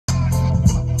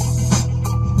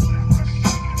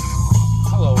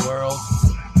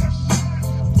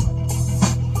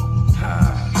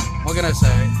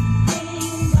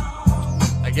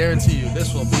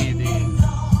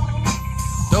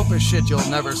dopest shit you'll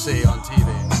never see on TV.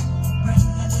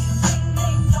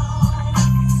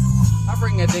 I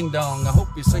bring a ding dong, I hope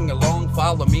you sing along.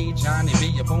 Follow me, Johnny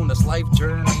B, upon this life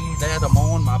journey that I'm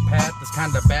on. My path is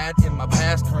kinda bad in my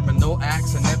past, criminal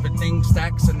acts and everything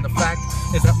stacks. And the fact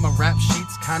is that my rap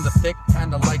sheet's kinda thick,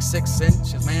 kinda like 6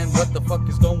 inches. Man, what the fuck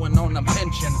is going on? I'm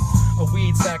pinching a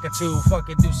weed sack or two,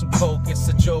 fucking do some coke, it's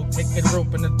a joke. Take a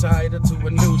rope and tie it to a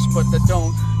noose, but I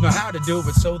don't know how to do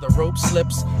it, so the rope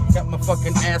slips. Got my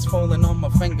fucking ass falling on my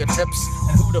fingertips.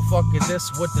 And who the fuck is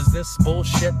this? What is this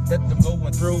bullshit that I'm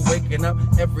going through? Waking up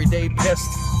every day pissed.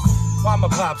 Why my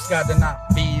pops gotta not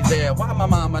be there? Why my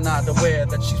mama not aware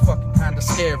that she's fucking kinda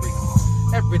scary?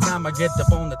 Every time I get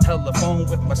up on the telephone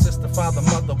with my sister, father,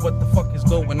 mother, what the fuck is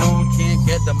going on? Can't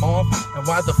get them off. And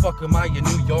why the fuck am I in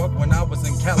New York when I was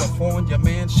in California?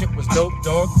 Man, shit was dope,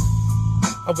 dog.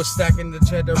 I was stacking the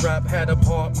cheddar rap, had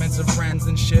apartments and friends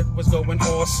and shit was going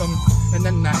awesome. And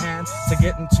then I had to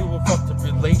get into a fucked up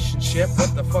relationship.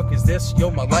 What the fuck is this? Yo,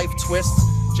 my life twists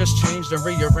just changed and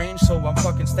rearranged, so I'm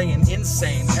fucking staying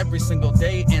insane every single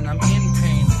day and I'm in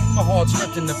pain. My heart's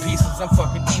ripped into pieces, I'm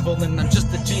fucking evil and I'm just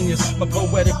a genius. My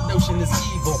poetic notion is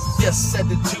evil. Yes, said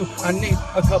it too, I need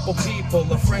a couple people.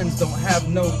 The friends don't have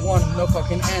no one, no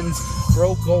fucking ends.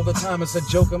 Broke all the time, it's a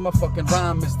joke and my fucking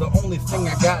rhyme is the only thing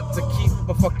I got to keep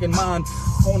my fucking mind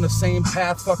on the same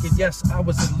path. Fuck it, yes, I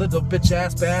was a little bitch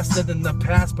ass bastard in the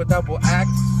past, but I will act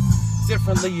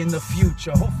differently in the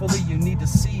future. Hopefully you need to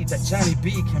see that Johnny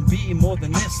B can be more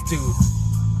than this dude.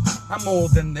 I'm more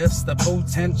than this, the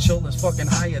potential is fucking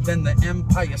higher than the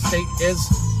Empire State is.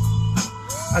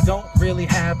 I don't really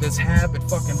have this habit,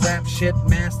 fucking rap shit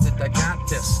mastered, I got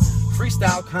this.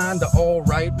 Freestyle kinda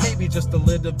alright, maybe just a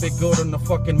little bit good on the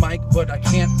fucking mic, but I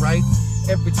can't write.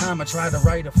 Every time I try to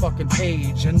write a fucking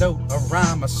page, a note, a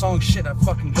rhyme, a song, shit, I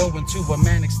fucking go into a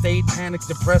manic state. Panic,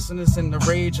 depressedness, and the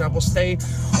rage, I will stay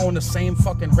on the same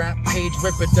fucking rap page.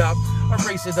 Rip it up,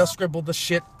 erase it, I'll scribble the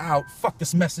shit out. Fuck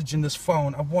this message in this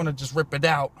phone, I wanna just rip it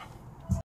out.